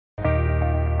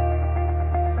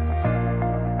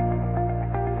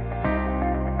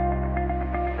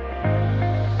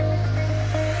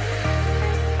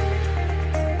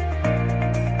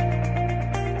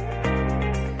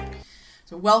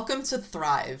Welcome to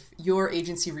Thrive, your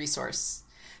agency resource.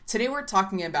 Today we're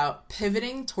talking about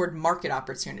pivoting toward market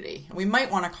opportunity. We might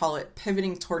want to call it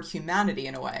pivoting toward humanity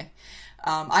in a way.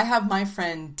 I have my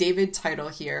friend David Title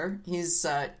here. He's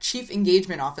Chief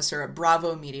Engagement Officer at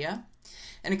Bravo Media,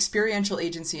 an experiential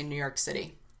agency in New York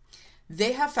City.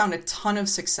 They have found a ton of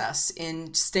success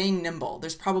in staying nimble.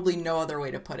 There's probably no other way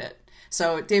to put it.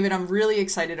 So, David, I'm really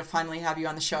excited to finally have you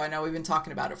on the show. I know we've been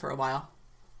talking about it for a while.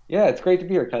 Yeah, it's great to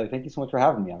be here, Kelly. Thank you so much for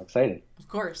having me. I'm excited. Of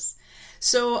course.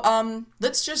 So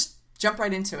let's just jump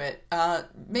right into it.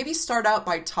 Maybe start out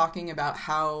by talking about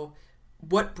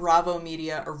what Bravo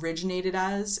Media originated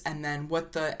as, and then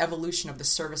what the evolution of the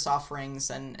service offerings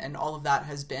and all of that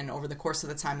has been over the course of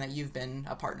the time that you've been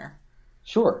a partner.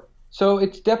 Sure. So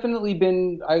it's definitely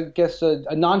been, I guess,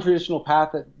 a non-traditional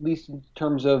path, at least in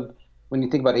terms of when you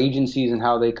think about agencies and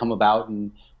how they come about.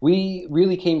 And we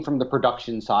really came from the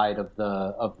production side of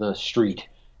the street.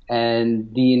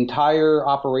 And the entire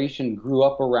operation grew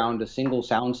up around a single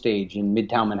soundstage in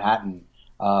Midtown Manhattan,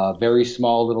 a very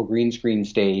small little green screen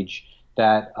stage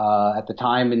that at the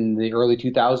time in the early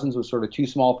 2000s was sort of too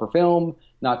small for film,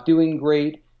 not doing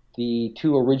great. The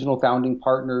two original founding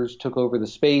partners took over the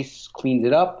space, cleaned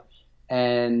it up.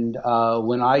 And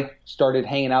when I started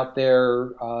hanging out there,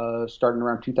 starting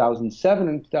around 2007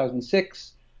 and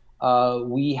 2006,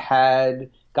 we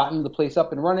had gotten the place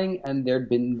up and running, and there'd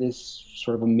been this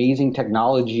sort of amazing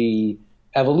technology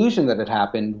evolution that had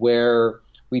happened where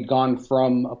we'd gone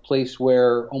from a place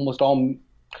where almost all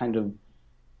kind of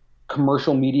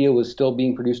commercial media was still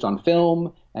being produced on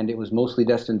film, and it was mostly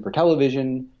destined for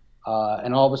television.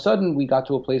 And all of a sudden, we got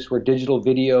to a place where digital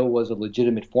video was a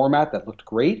legitimate format that looked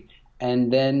great.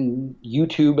 And then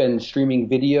YouTube and streaming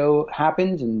video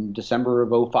happens in December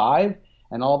of '05.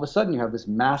 And all of a sudden, you have this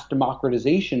mass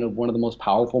democratization of one of the most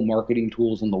powerful marketing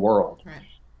tools in the world. Right.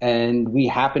 And we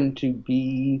happen to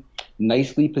be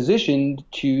nicely positioned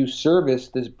to service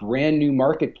this brand new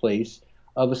marketplace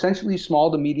of essentially small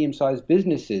to medium-sized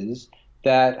businesses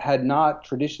that had not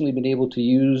traditionally been able to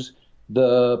use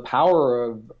the power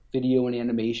of video and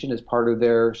animation as part of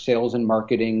their sales and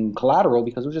marketing collateral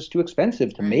because it was just too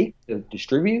expensive to make, to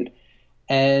distribute.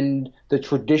 And the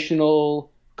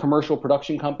traditional commercial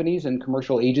production companies and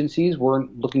commercial agencies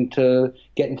weren't looking to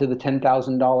get into the $10,000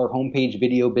 homepage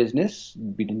video business.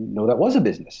 We didn't know that was a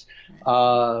business.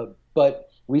 But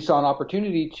we saw an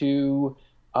opportunity to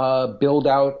build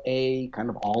out a kind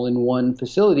of all-in-one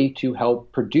facility to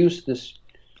help produce this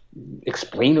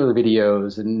explainer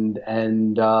videos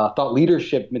and thought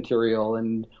leadership material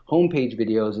and homepage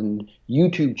videos and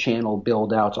YouTube channel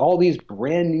build outs, all these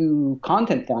brand new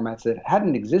content formats that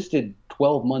hadn't existed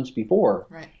 12 months before.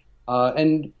 Right.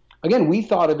 And again, we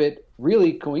thought of it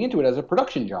really going into it as a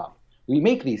production job. We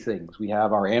make these things. We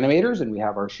have our animators and we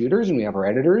have our shooters and we have our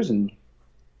editors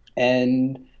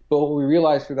but what we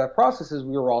realized through that process is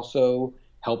we were also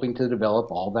helping to develop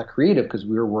all that creative because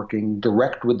we were working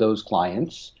direct with those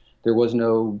clients. There was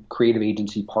no creative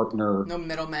agency partner. No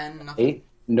middleman, nothing.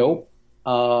 Nope.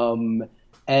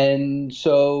 And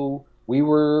so we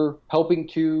were helping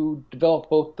to develop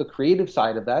both the creative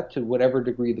side of that to whatever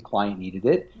degree the client needed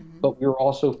it, but we were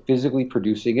also physically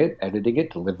producing it, editing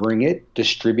it, delivering it,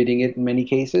 distributing it in many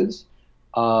cases.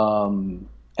 And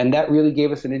that really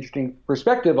gave us an interesting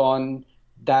perspective on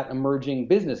that emerging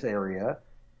business area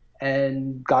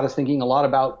and got us thinking a lot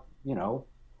about,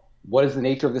 what is the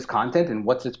nature of this content and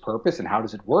what's its purpose and how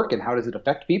does it work and how does it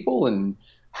affect people and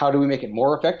how do we make it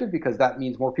more effective because that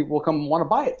means more people will come and want to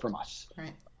buy it from us.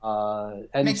 Right.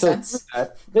 And Makes so sense.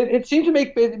 It seemed to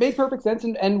make perfect sense.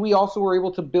 And we also were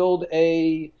able to build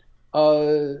a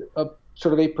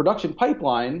sort of a production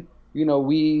pipeline. We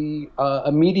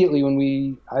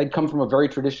immediately I'd come from a very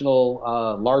traditional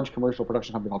large commercial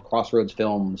production company called Crossroads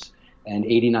Films and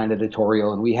 89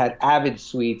 Editorial. And we had Avid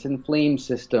Suites and Flame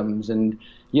Systems and,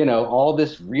 all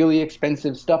this really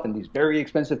expensive stuff and these very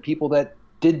expensive people that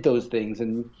did those things.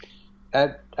 And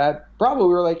at Bravo,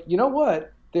 we were like, you know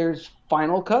what? There's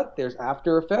Final Cut, there's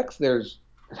After Effects, there's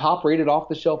top-rated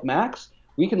off-the-shelf Max.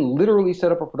 We can literally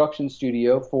set up a production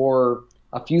studio for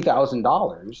a few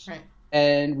 $1,000s. Right.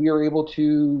 And we were able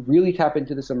to really tap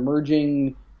into this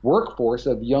emerging workforce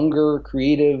of younger,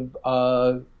 creative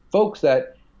folks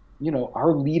that,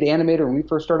 our lead animator when we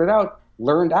first started out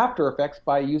learned After Effects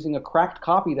by using a cracked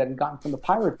copy that he'd gotten from the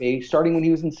Pirate Bay starting when he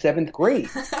was in 7th grade.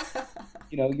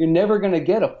 You're never going to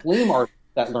get a flame artist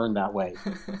that learned that way.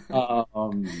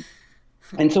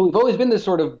 And so we've always been this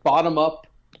sort of bottom-up,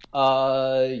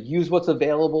 use what's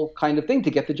available kind of thing to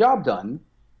get the job done.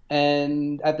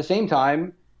 And at the same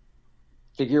time,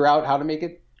 figure out how to make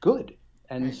it good.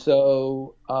 And Right.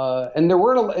 so, and there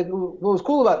weren't, what was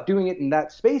cool about doing it in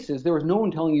that space is there was no one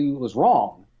telling you it was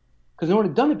wrong because no one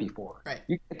had done it before. Right.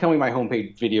 You can't tell me my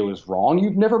homepage video is wrong.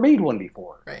 You've never made one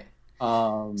before. Right. So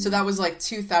Um, that was like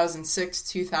 2006,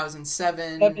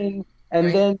 2007, and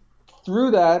right? then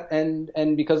through that,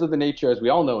 and because of the nature, as we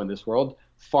all know in this world,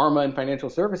 pharma and financial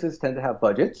services tend to have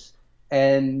budgets,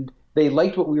 and they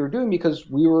liked what we were doing because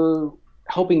we were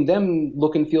helping them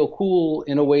look and feel cool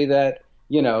in a way that,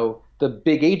 the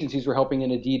big agencies were helping an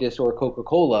Adidas or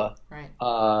Coca-Cola Right.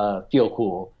 feel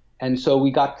cool. And so we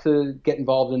got to get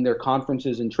involved in their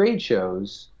conferences and trade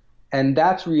shows. And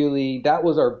that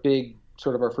was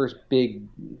our first big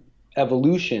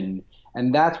evolution.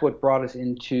 And that's what brought us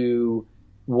into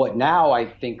what now I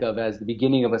think of as the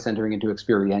beginning of us entering into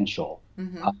experiential,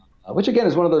 Mm-hmm. which again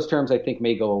is one of those terms I think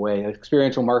may go away.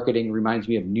 Experiential marketing reminds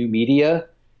me of new media.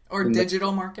 Or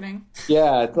digital marketing.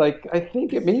 Yeah, it's like I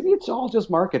think maybe it's all just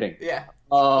marketing. Yeah.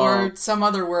 Uh, Or some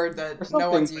other word that no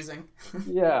one's using.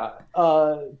 yeah,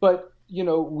 but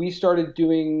we started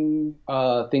doing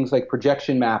things like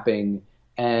projection mapping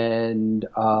and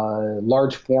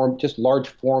large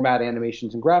format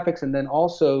animations and graphics, and then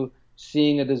also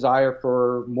seeing a desire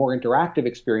for more interactive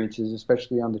experiences,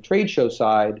 especially on the trade show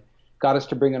side, got us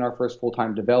to bring in our first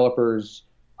full-time developers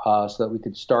so that we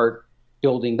could start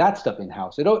building that stuff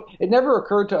in-house. It never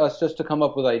occurred to us just to come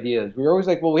up with ideas. We were always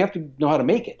like, well, we have to know how to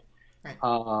make it. Right.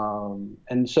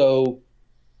 And so,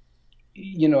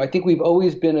 I think we've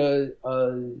always been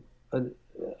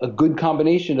a good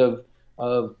combination of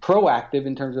proactive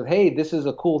in terms of, hey, this is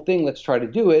a cool thing, let's try to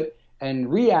do it,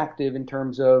 and reactive in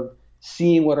terms of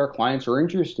seeing what our clients are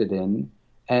interested in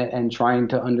and trying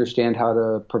to understand how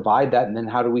to provide that, and then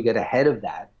how do we get ahead of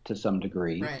that to some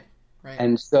degree. Right. Right.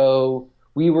 And so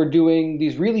we were doing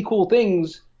these really cool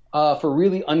things for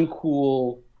really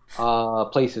uncool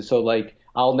places. So like,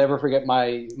 I'll never forget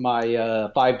my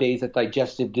 5 days at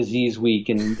Digestive Disease Week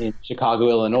in Chicago,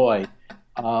 Illinois.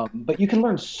 But you can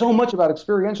learn so much about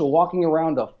experiential walking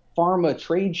around a pharma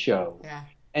trade show Yeah.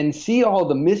 and see all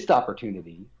the missed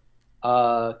opportunity.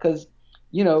 Because,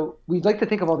 we'd like to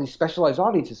think of all these specialized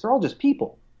audiences. They're all just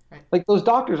people. Right. Like those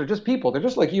doctors are just people. They're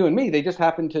just like you and me. They just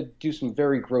happen to do some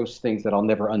very gross things that I'll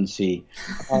never unsee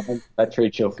on that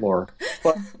trade show floor.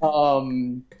 But,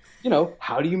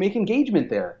 how do you make engagement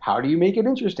there? How do you make it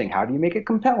interesting? How do you make it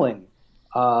compelling?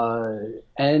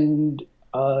 And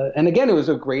again, it was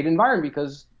a great environment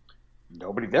because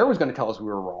nobody there was going to tell us we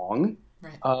were wrong.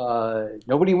 Right.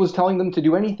 Nobody was telling them to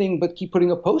do anything but keep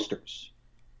putting up posters.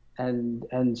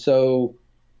 And so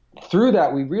through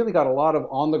that, we really got a lot of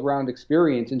on-the-ground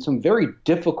experience in some very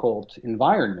difficult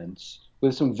environments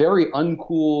with some very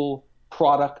uncool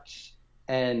products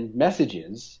and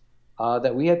messages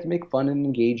that we had to make fun and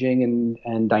engaging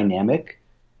and dynamic,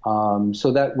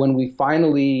 so that when we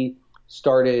finally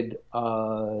started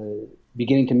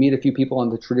beginning to meet a few people on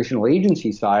the traditional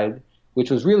agency side,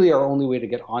 which was really our only way to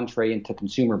get entree into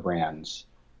consumer brands,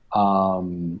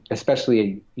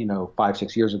 especially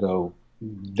 5-6 years ago,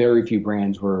 very few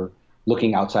brands were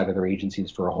looking outside of their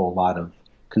agencies for a whole lot of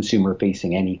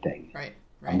consumer-facing anything. Right.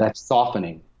 And that's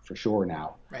softening for sure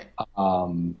now. Right.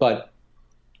 But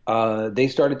they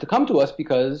started to come to us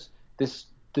because this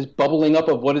bubbling up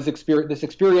of what is this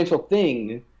experiential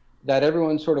thing that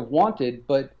everyone sort of wanted,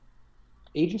 but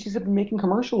agencies have been making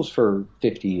commercials for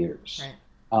 50 years. Right.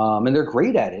 And they're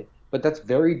great at it, but that's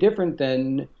very different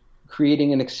than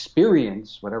creating an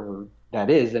experience, whatever that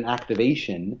is, an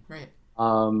activation. Right.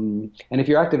 And if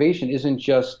your activation isn't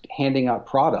just handing out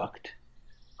product,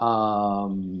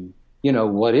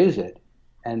 what is it?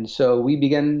 And so we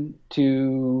began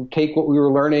to take what we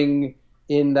were learning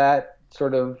in that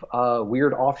sort of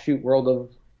weird offshoot world of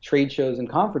trade shows and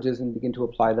conferences and begin to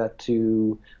apply that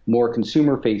to more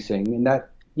consumer facing. And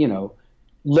that,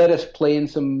 let us play in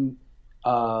some,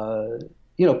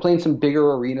 play in some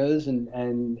bigger arenas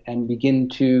and begin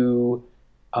to,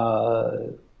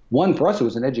 one, for us, it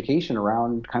was an education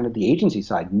around kind of the agency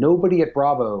side. Nobody at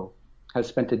Bravo has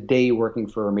spent a day working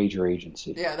for a major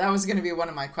agency. Yeah, that was going to be one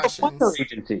of my questions. A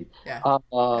agency. Yeah.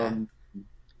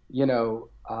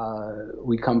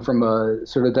 We come from a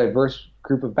sort of diverse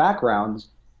group of backgrounds,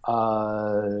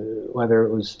 whether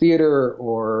it was theater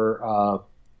or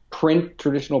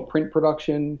traditional print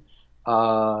production,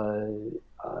 the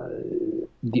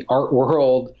art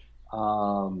world.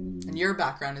 And your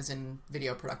background is in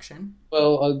video production.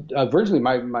 Well, originally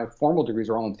my formal degrees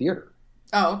are all in theater.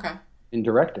 Oh, okay. In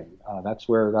directing. That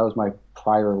was my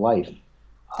prior life.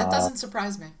 That doesn't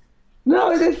surprise me.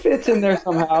 No, it fits in there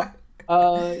somehow.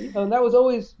 And that was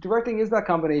always, directing is that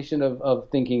combination of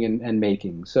thinking and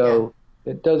making. So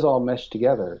it does all mesh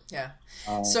together. Yeah.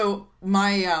 So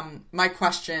my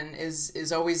question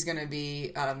is always going to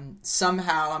be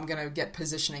somehow I'm going to get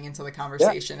positioning into the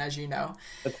conversation, as you know.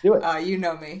 Let's do it. You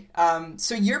know me.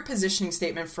 So your positioning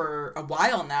statement for a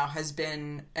while now has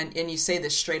been, and you say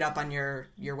this straight up on your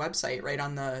website, right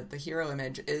on the hero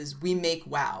image, is "We make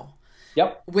wow."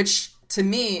 Yep. Which to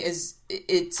me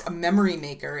it's a memory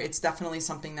maker. It's definitely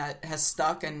something that has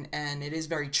stuck and it is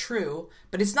very true,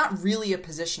 but it's not really a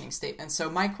positioning statement. So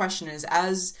my question is,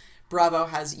 as Bravo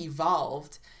has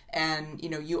evolved and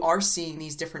you are seeing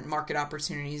these different market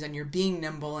opportunities and you're being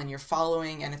nimble and you're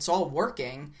following and it's all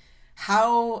working,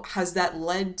 how has that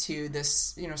led to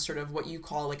this, sort of what you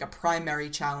call like a primary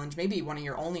challenge, maybe one of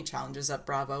your only challenges at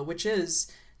Bravo, which is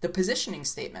the positioning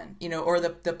statement, or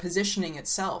the positioning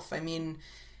itself? I mean,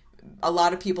 a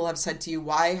lot of people have said to you,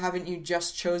 why haven't you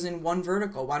just chosen one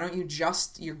vertical? Why don't you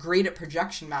you're great at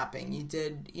projection mapping. You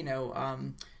did,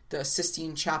 the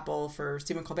Sistine Chapel for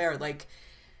Stephen Colbert. Like,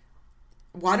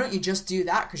 why don't you just do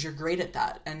that? Because you're great at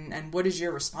that. And what is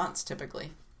your response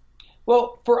typically?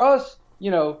 Well, for us,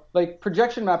 like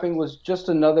projection mapping was just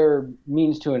another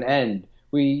means to an end.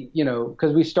 We,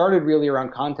 because we started really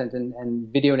around content and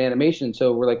video and animation.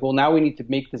 So we're like, well, now we need to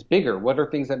make this bigger. What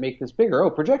are things that make this bigger? Oh,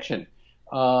 projection.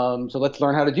 So let's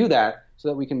learn how to do that so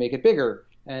that we can make it bigger.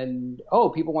 And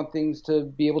people want things to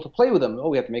be able to play with them. Oh,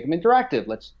 we have to make them interactive.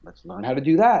 Let's learn how to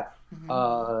do that,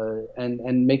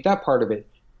 and make that part of it.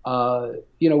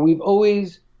 We've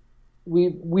always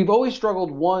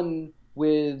struggled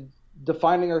with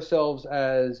defining ourselves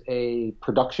as a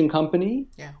production company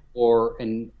or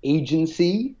an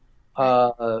agency.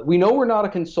 We know we're not a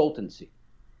consultancy.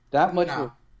 That much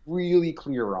we're really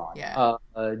clear on. Yeah.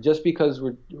 Just because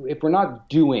if we're not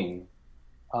doing,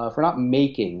 if we're not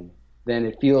making, then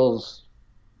it feels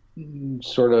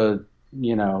sort of,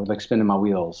 like spinning my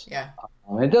wheels. Yeah.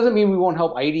 It doesn't mean we won't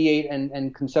help ideate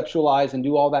and conceptualize and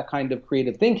do all that kind of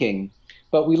creative thinking,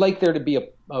 but we like there to be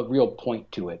a real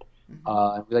point to it.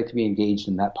 We like to be engaged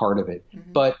in that part of it.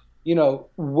 But,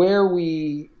 where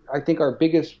I think our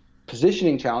biggest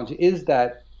positioning challenge is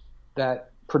that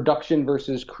production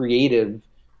versus creative.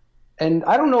 And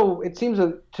I don't know,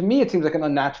 to me it seems like an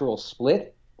unnatural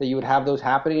split that you would have those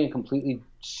happening in completely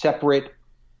separate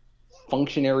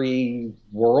functionary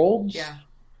worlds. Yeah.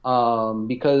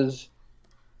 Because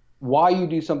why you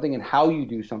do something and how you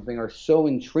do something are so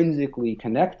intrinsically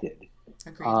connected.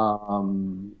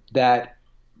 Agreed. That,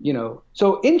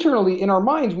 so internally in our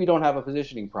minds, we don't have a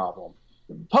positioning problem.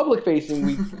 Public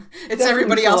facing, it's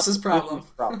everybody else's problem.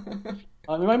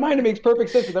 In my mind, it makes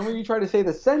perfect sense, but then when you try to say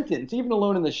the sentence, even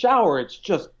alone in the shower, it's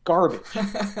just garbage. And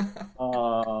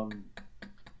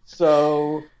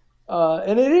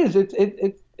it is.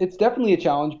 It's definitely a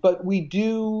challenge, but we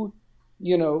do,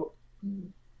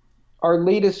 our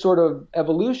latest sort of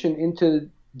evolution into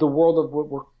the world of what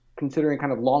we're considering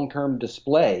kind of long-term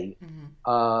display,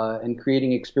 and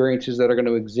creating experiences that are going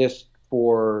to exist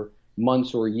for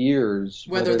months or years.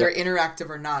 Whether they're interactive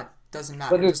or not doesn't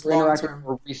matter. Whether it's interactive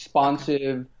or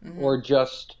responsive, or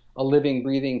just a living,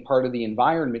 breathing part of the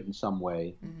environment in some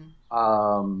way.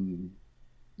 That's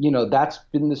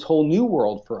been this whole new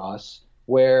world for us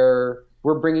where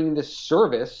we're bringing this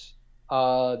service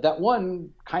that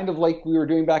kind of like we were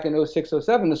doing back in 06,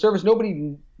 07, the service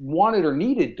nobody wanted or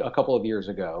needed a couple of years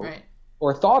ago, right,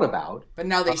 or thought about. But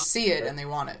now they see it and they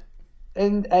want it.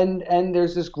 And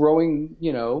there's this growing,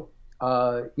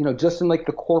 just in like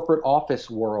the corporate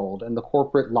office world and the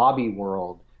corporate lobby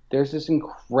world, there's this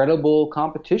incredible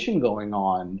competition going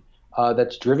on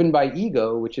that's driven by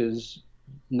ego, which is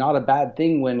not a bad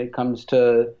thing when it comes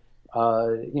to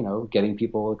getting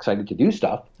people excited to do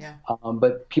stuff. Yeah.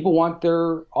 But people want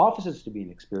their offices to be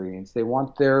an experience. They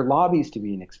want their lobbies to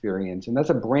be an experience. And that's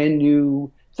a brand new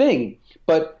thing.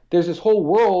 But there's this whole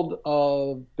world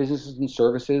of businesses and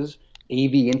services,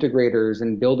 AV integrators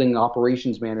and building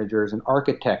operations managers and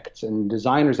architects and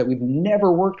designers that we've never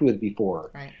worked with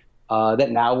before. Right.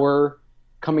 That now we're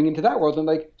coming into that world and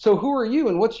like, so who are you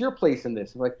and what's your place in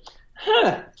this? I'm like,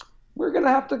 we're going to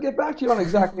have to get back to you on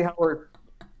exactly how we're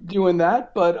doing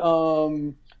that. But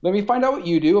let me find out what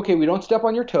you do. Okay, we don't step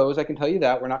on your toes. I can tell you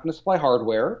that. We're not going to supply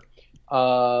hardware.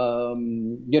 We're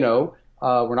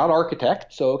not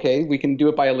architects. So, okay, we can do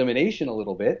it by elimination a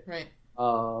little bit. Right.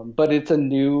 But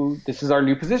this is our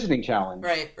new positioning challenge.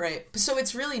 Right. So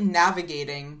it's really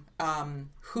navigating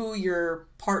who you're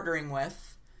partnering with.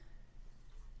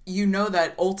 You know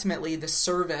that ultimately the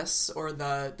service or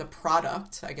the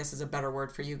product, I guess is a better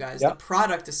word for you guys, Yep. The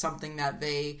product is something that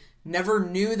they never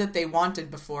knew that they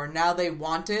wanted before. Now they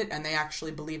want it and they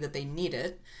actually believe that they need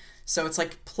it. So it's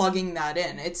like plugging that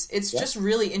in. It's just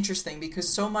really interesting because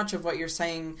so much of what you're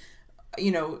saying,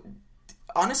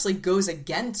 honestly goes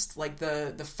against like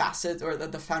the facet or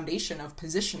the foundation of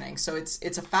positioning. So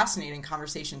it's a fascinating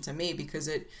conversation to me because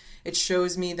it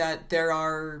shows me that there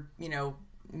are,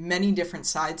 many different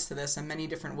sides to this and many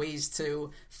different ways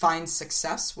to find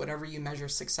success, whatever you measure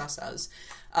success as.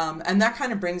 And that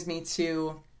kind of brings me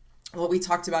to what we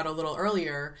talked about a little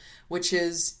earlier, which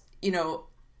is,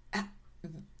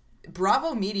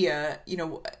 Bravo Media,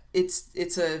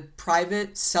 it's a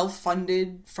private,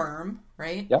 self-funded firm,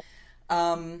 right? Yep.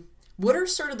 What are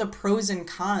sort of the pros and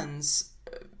cons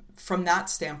from that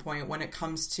standpoint when it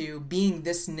comes to being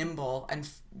this nimble and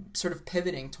sort of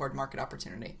pivoting toward market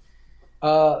opportunity?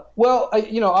 Well,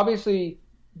 obviously,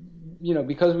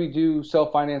 because we do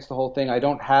self-finance the whole thing, I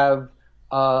don't have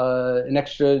an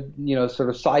extra, sort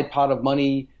of side pot of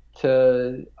money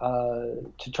to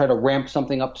try to ramp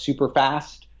something up super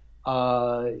fast.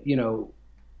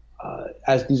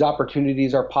 As these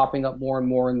opportunities are popping up more and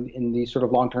more in the sort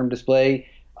of long-term display,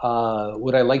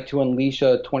 would I like to unleash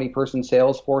a 20-person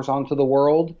sales force onto the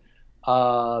world?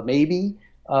 Maybe.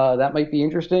 That might be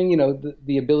interesting.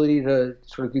 The ability to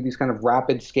sort of do these kind of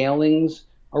rapid scalings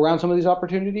around some of these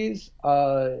opportunities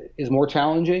is more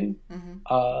challenging.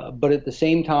 Mm-hmm. But at the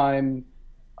same time,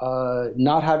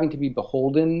 not having to be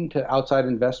beholden to outside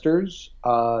investors,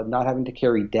 not having to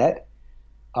carry debt,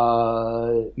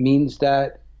 means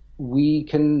that we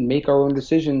can make our own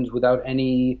decisions without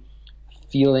any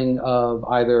feeling of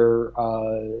either,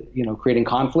 creating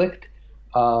conflict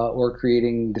or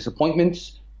creating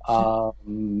disappointments. That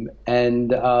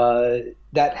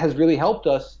has really helped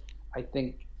us, I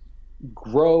think,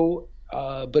 grow,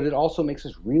 but it also makes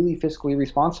us really fiscally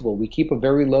responsible. We keep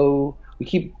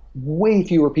way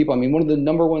fewer people. I mean, one of the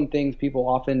number one things people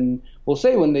often will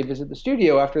say when they visit the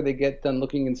studio after they get done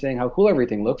looking and saying how cool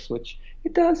everything looks, which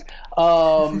it does,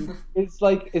 it's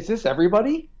like, is this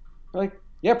everybody? We're like,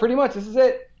 yeah, pretty much. This is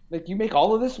it. Like, you make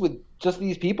all of this with just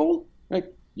these people?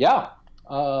 Like, yeah.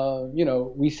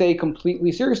 We say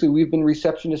completely seriously, we've been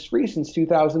receptionist free since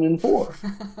 2004.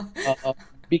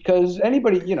 Because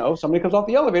anybody, somebody comes off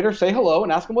the elevator, say hello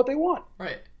and ask them what they want.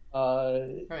 Right.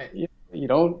 Right. You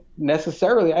don't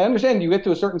necessarily, I understand you get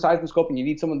to a certain size and scope and you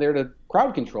need someone there to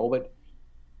crowd control, but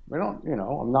we don't,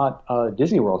 I'm not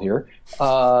Disney World here.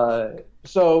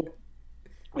 So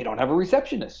we don't have a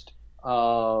receptionist.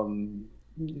 And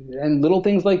little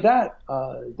things like that,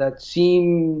 that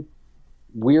seem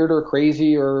weird or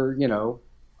crazy or,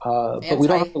 but we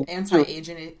don't have to,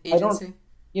 anti-agency.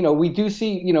 We do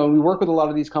see, we work with a lot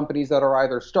of these companies that are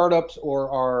either startups or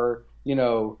are,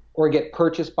 or get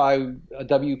purchased by a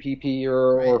WPP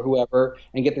or whoever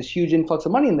and get this huge influx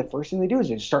of money. And the first thing they do is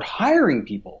they just start hiring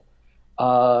people.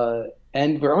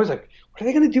 And we're always like, what are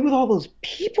they going to do with all those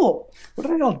people? What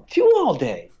are they going to do all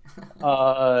day?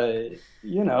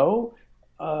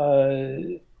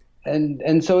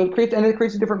 And so it creates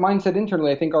a different mindset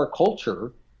internally. I think our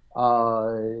culture,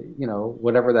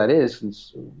 whatever that is,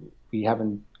 since we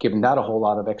haven't given that a whole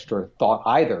lot of extra thought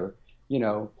either,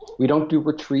 we don't do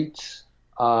retreats.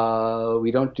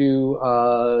 We don't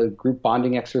do group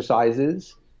bonding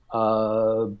exercises.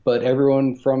 But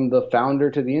everyone from the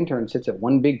founder to the intern sits at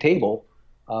one big table,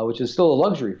 which is still a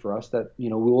luxury for us that, we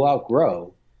will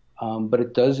outgrow. But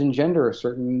it does engender a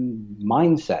certain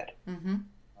mindset. Mm-hmm.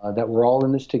 That we're all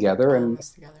in this together and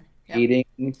creating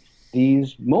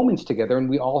these moments together, and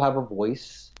we all have a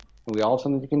voice, and we all have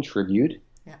something to contribute.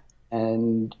 Yeah.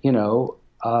 And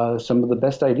some of the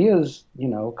best ideas,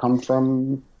 come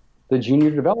from the junior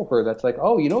developer. That's like,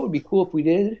 oh, it would be cool if we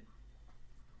did.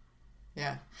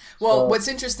 Yeah. Well, what's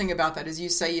interesting about that is you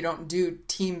say you don't do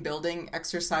team building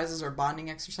exercises or bonding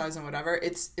exercise and whatever.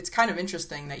 It's kind of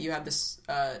interesting that you have this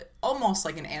almost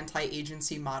like an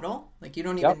anti-agency model. Like you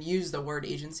don't even use the word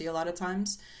agency a lot of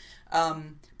times.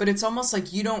 But it's almost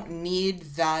like you don't need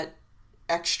that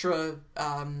extra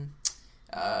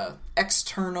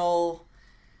external,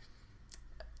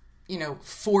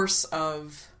 force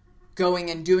of going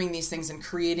and doing these things and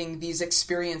creating these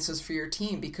experiences for your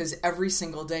team, because every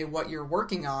single day what you're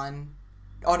working on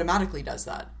automatically does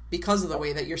that because of the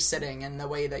way that you're sitting and the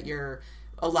way that you're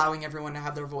allowing everyone to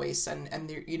have their voice,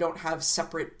 and you don't have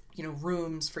separate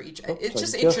rooms for each. It's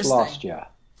just interesting. Lost you.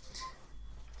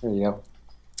 There you go.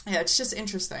 Yeah, it's just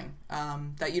interesting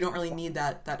that you don't really need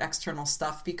that external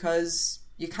stuff because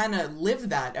you kind of live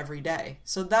that every day.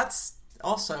 So that's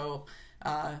also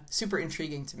super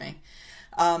intriguing to me.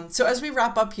 So as we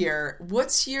wrap up here,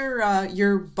 what's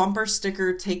your bumper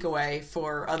sticker takeaway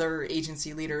for other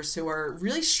agency leaders who are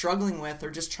really struggling with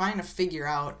or just trying to figure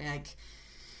out, like,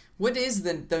 What is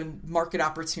the market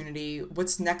opportunity?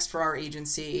 What's next for our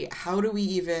agency? How do we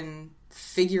even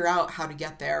figure out how to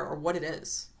get there or what it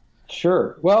is?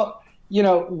 Sure. Well,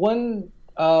 one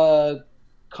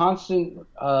constant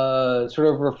sort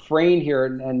of refrain here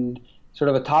and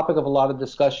sort of a topic of a lot of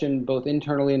discussion, both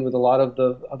internally and with a lot of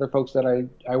the other folks that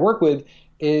I work with,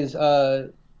 is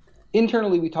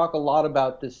internally we talk a lot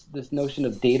about this notion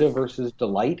of data versus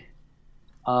delight.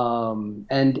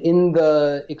 And in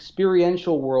the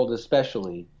experiential world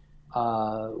especially,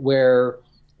 where,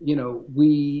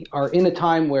 we are in a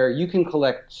time where you can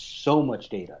collect so much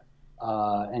data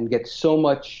and get so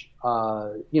much,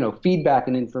 feedback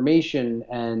and information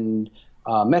and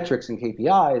metrics and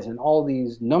KPIs and all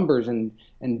these numbers, and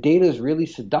data is really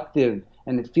seductive,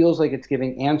 and it feels like it's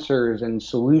giving answers and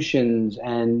solutions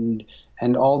and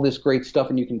all this great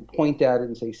stuff, and you can point at it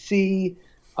and say, see,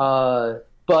 but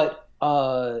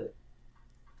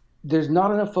there's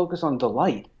not enough focus on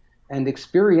delight, and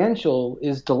experiential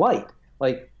is delight.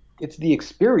 Like, it's the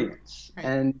experience,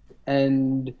 right.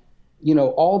 and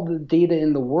all the data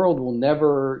in the world will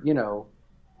never,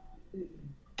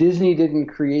 Disney didn't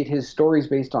create his stories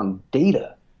based on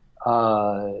data,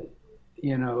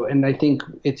 and I think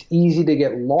it's easy to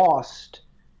get lost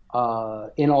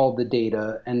in all the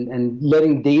data and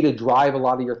letting data drive a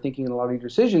lot of your thinking and a lot of your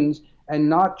decisions, and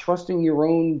not trusting your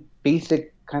own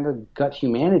basic kind of gut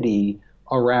humanity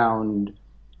around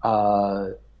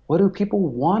what do people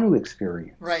want to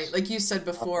experience. Right. Like you said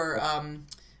before,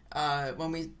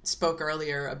 when we spoke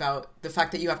earlier about the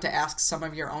fact that you have to ask some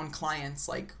of your own clients,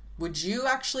 like, would you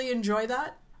actually enjoy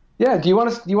that? Yeah. Do you want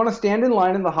to stand in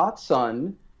line in the hot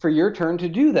sun for your turn to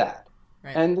do that?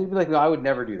 Right. And they'd be like, no, I would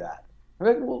never do that. I'm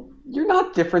like, well, you're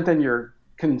not different than your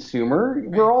consumer. Right.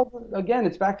 We're all, again,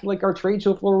 it's back to like our trade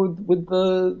show floor with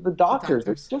the doctors.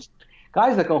 They're just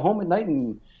guys that go home at night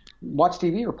and watch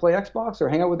TV or play Xbox or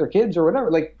hang out with their kids or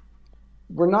whatever. Like,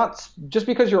 we're not, just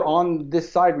because you're on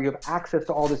this side where you have access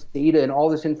to all this data and all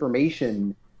this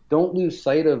information, don't lose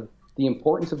sight of the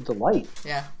importance of delight.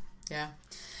 Yeah. Yeah.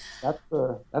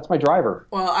 That's my driver.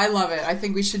 Well, I love it. I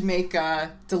think we should make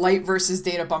delight versus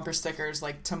data bumper stickers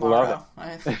like tomorrow.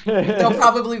 They'll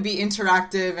probably be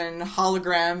interactive and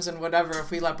holograms and whatever if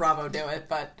we let Bravo do it.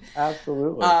 But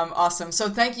absolutely. Awesome. So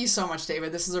thank you so much,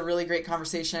 David. This is a really great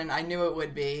conversation. I knew it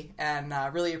would be, and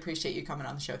really appreciate you coming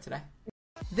on the show today.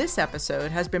 This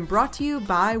episode has been brought to you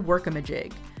by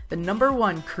Workamajig, the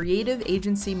 #1 creative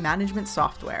agency management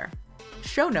software.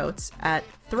 Show notes at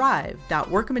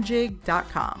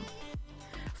thrive.workamajig.com.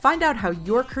 Find out how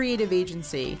your creative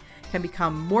agency can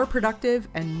become more productive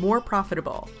and more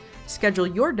profitable. Schedule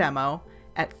your demo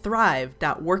at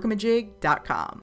thrive.workamajig.com.